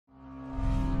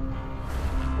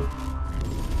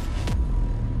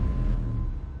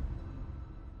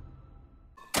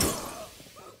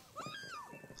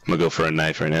gonna go for a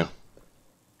knife right now.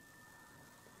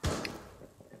 He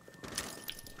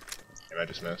might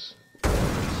just miss.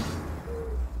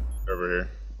 Over here.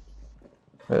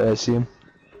 I see him.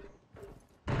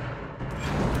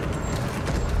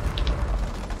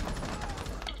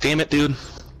 Damn it, dude.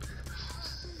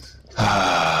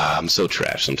 I'm so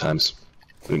trash sometimes.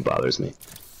 It bothers me.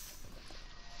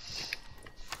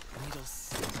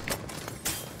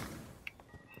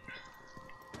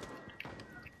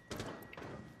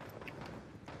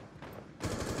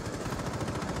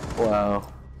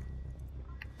 Wow.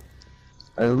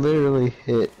 I literally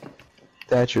hit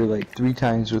Thatcher like 3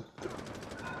 times with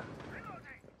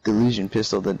the Lesion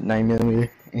pistol, the 9mm,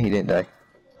 and he didn't die.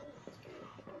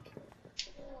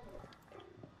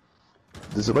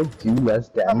 Does it like do less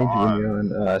damage when you're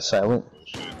on silent?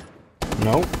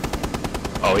 Nope.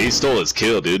 Oh, he stole his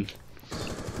kill, dude.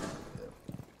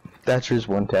 Thatcher's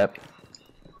one tap.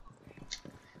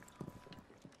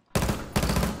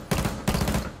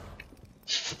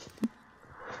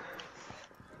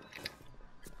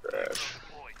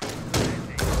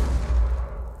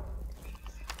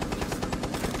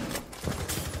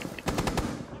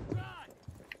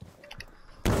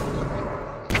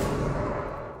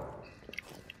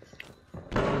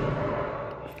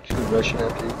 Rushing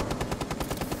after you.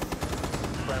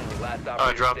 Oh,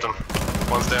 I dropped him.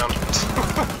 One's down.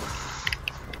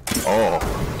 Oh.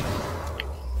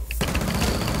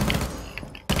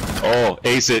 Oh,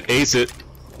 ace it, ace it.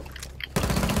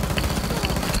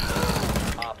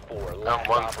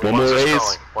 One more ace.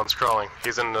 Crawling. One's crawling.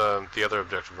 He's in the other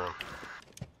objective room.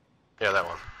 Yeah, that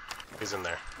one. He's in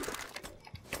there.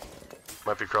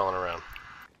 Might be crawling around.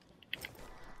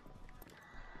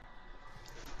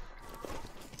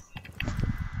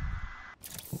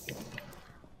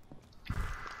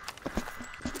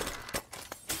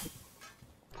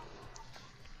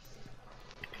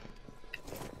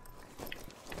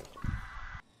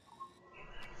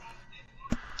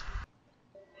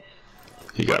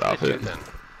 He got off it. Then?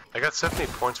 I got 70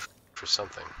 points for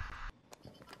something.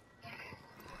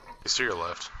 He's to your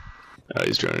left. Oh,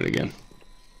 he's droning again.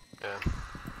 Yeah.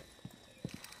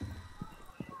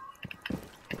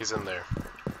 He's in there.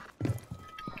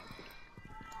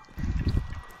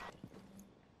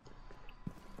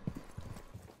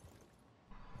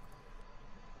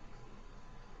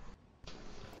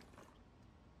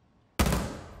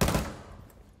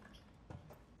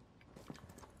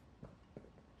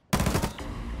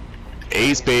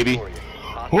 Ace, baby.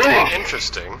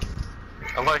 Interesting.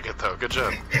 I like it though. Good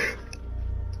job.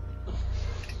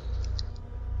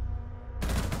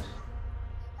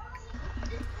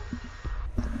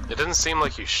 It didn't seem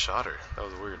like you shot her. That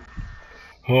was weird.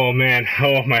 Oh man,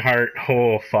 oh my heart,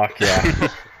 oh fuck yeah.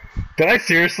 Did I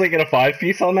seriously get a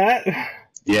 5-piece on that?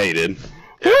 Yeah, you did.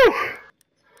 Yeah. Woo!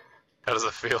 How does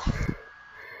it feel?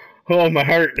 Oh my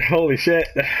heart, holy shit.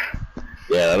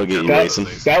 Yeah, that'll get you racing.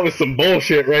 That was some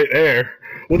bullshit right there.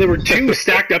 Well, there were 2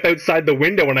 stacked up outside the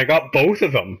window and I got both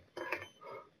of them.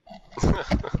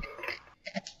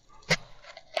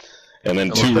 And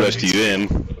then 2 rushed you in,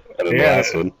 and then the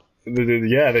last one.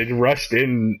 Yeah, they rushed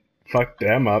in, fucked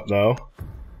them up though.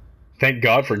 Thank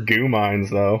God for goo mines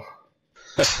though.